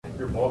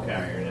You're a ball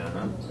carrier now,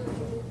 huh?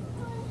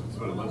 That's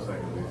what it looks like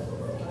at least.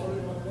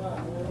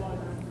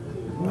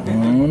 I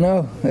don't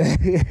know. What's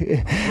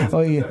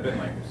that been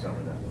like this summer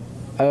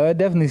then? It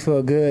definitely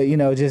felt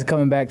good, just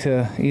coming back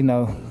to,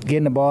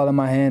 getting the ball in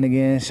my hand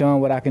again, showing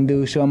what I can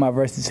do, showing my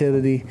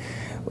versatility,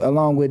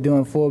 along with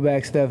doing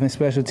fullback stuff and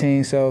special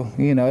teams. So,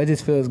 it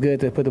just feels good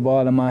to put the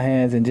ball in my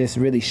hands and just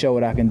really show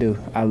what I can do.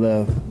 I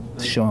love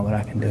showing what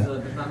I can do.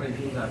 There's not many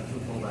teams that have two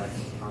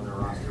fullbacks on their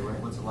roster.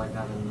 What's it like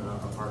having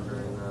a Parker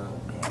and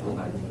a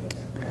fullback?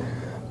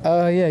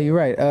 Yeah, you're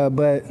right.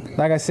 But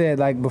like I said,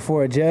 like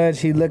before, Judge,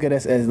 he look at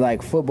us as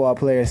like football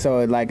players.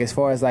 So like as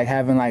far as like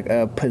having like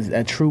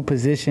a true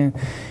position,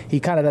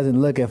 he kind of doesn't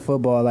look at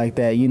football like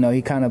that.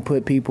 He kind of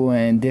put people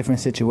in different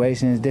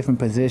situations, different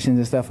positions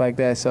and stuff like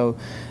that. So,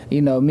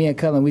 me and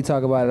Cullen, we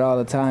talk about it all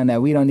the time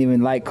that we don't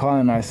even like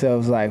calling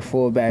ourselves like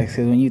fullbacks,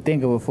 because when you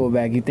think of a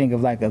fullback, you think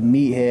of like a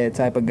meathead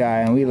type of guy,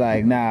 and we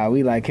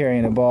like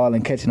carrying the ball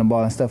and catching the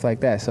ball and stuff like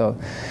that. So.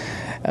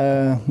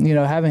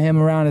 Having him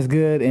around is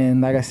good,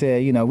 and like I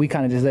said, we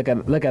kind of just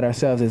look at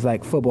ourselves as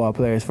like football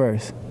players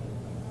first.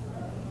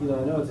 I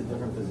know it's a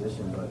different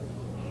position, but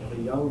if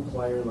a young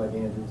player like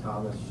Andrew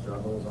Thomas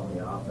struggles on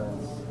the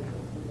offense,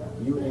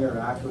 you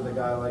interact with a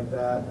guy like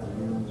that,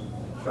 you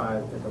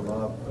try to pick him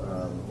up.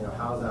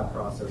 How's that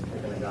process,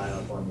 picking a guy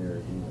up on your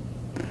team?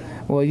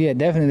 Well, yeah,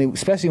 definitely,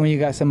 especially when you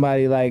got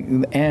somebody like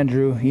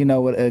Andrew,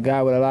 with a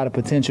guy with a lot of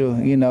potential,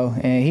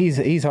 and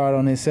he's hard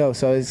on himself.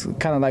 So it's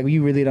kind of like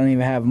you really don't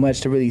even have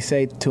much to really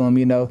say to him,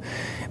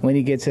 when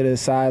he gets to the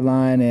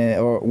sideline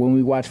or when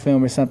we watch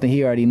film or something,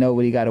 he already know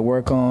what he got to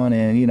work on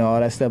and, all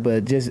that stuff.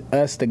 But just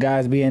us, the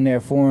guys being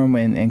there for him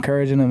and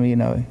encouraging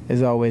him,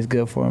 is always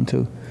good for him,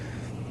 too.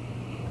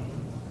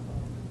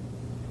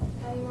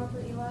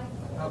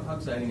 How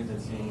exciting is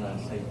it seeing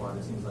Saquon?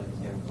 It seems like he's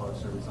getting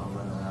closer. We saw him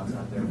running around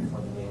out there before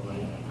the game.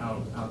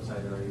 How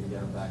excited are you to get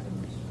him back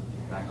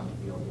on the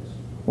field?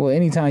 Well,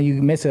 anytime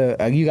you miss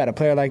you got a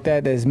player like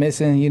that that's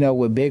missing,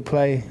 with big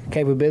play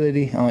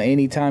capability on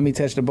any time he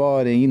touched the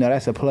ball, then,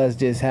 that's a plus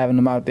just having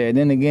him out there.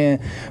 Then again,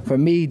 for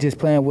me, just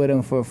playing with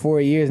him for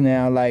 4 years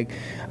now, like,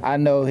 I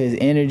know his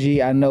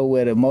energy, I know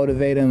where to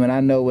motivate him, and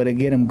I know where to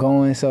get him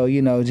going. So,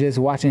 just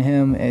watching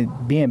him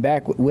and being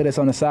back with us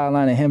on the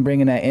sideline and him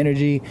bringing that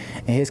energy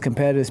and his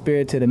competitive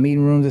spirit to the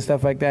meeting rooms and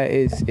stuff like that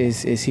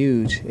is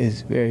huge.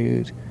 It's very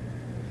huge.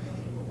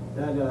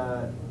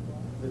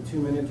 The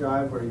 2-minute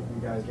drive where you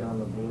guys get on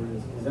the board,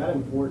 is that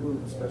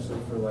important, especially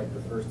for like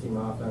the first team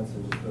offense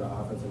and just for the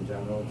offense in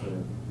general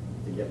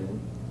to get in?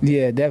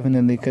 Yeah,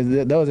 definitely,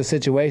 because those are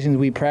situations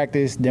we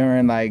practice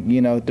during, like,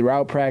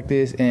 throughout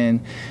practice, and,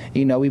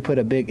 we put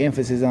a big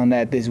emphasis on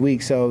that this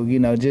week. So,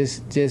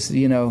 just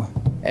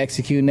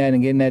executing that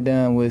and getting that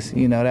done was,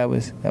 that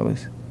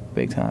was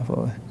big time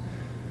for us.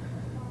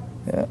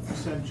 Yeah. You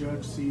said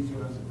Judge sees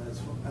you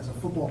as a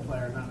football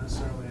player, not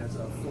necessarily as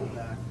a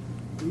fullback.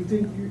 Do you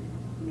think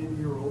maybe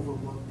you're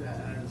overlooked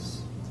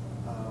as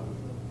a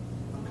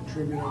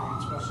contributor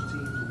on special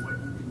teams and what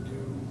you can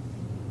do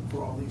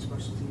for all these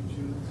special teams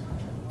units?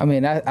 I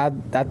mean,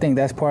 I think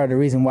that's part of the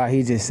reason why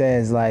he just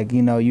says, like,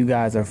 you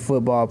guys are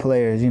football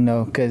players,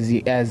 because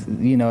as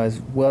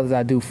well as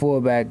I do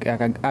fullback, I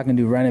can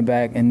do running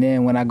back, and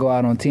then when I go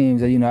out on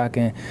teams, I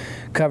can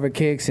cover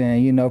kicks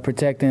and,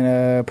 protecting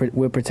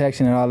with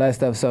protection and all that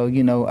stuff. So,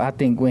 I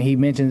think when he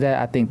mentions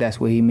that, I think that's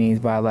what he means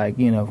by, like,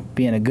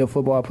 being a good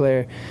football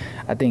player.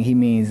 I think he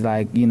means,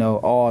 like,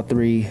 all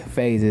three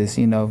phases,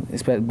 being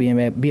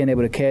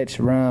able to catch,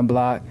 run,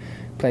 block,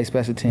 play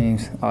special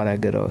teams, all that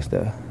good old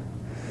stuff.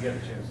 You got a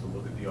chance to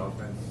look at the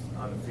offense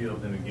on the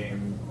field in a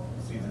game.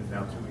 The season's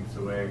now 2 weeks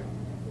away.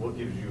 What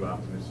gives you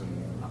optimism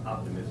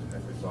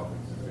that this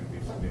offense is going to be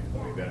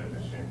significantly better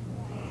this year?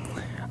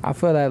 I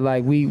feel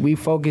like we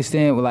focused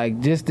in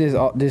like just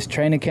this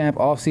training camp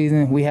off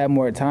season. We had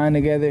more time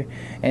together,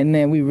 and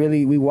then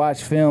we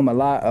watched film a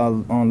lot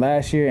on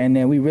last year, and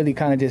then we really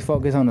kind of just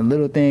focused on the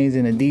little things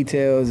and the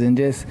details and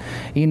just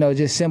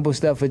simple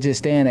stuff for just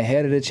staying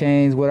ahead of the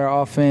chains with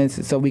our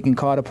offense, so we can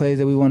call the plays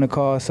that we want to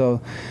call. So,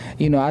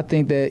 I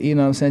think that what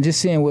I'm saying, just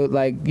seeing what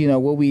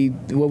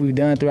we've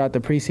done throughout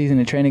the preseason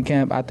and training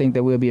camp, I think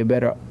that we'll be a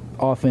better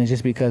offense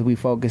just because we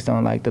focused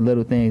on like the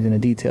little things and the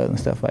details and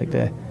stuff like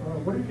that.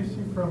 What did you see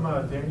from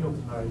Daniel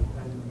tonight,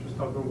 and just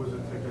how good was it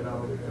to get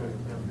out with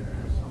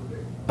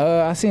him?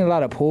 I seen a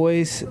lot of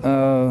poise,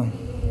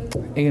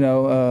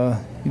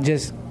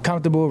 just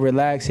comfortable,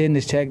 relaxed, hitting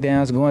his check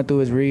downs, going through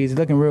his reads,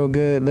 looking real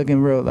good,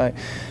 looking real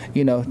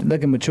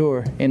looking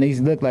mature, and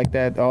he's looked like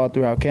that all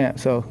throughout camp.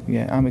 So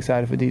yeah, I'm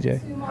excited for DJ.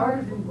 How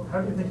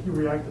do you think he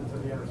reacted to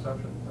the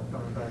interception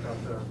coming back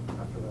out there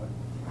after that?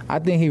 I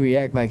think he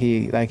react like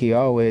he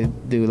always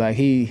do. Like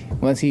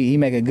once he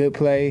make a good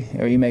play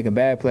or he make a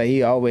bad play,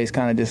 he always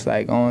kind of just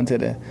like on to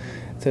the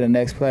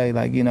next play.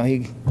 Like he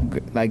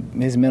like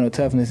his mental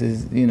toughness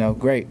is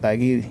great. Like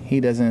he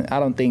doesn't.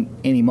 I don't think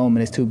any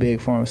moment is too big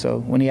for him. So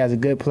when he has a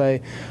good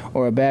play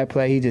or a bad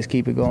play, he just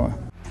keep it going.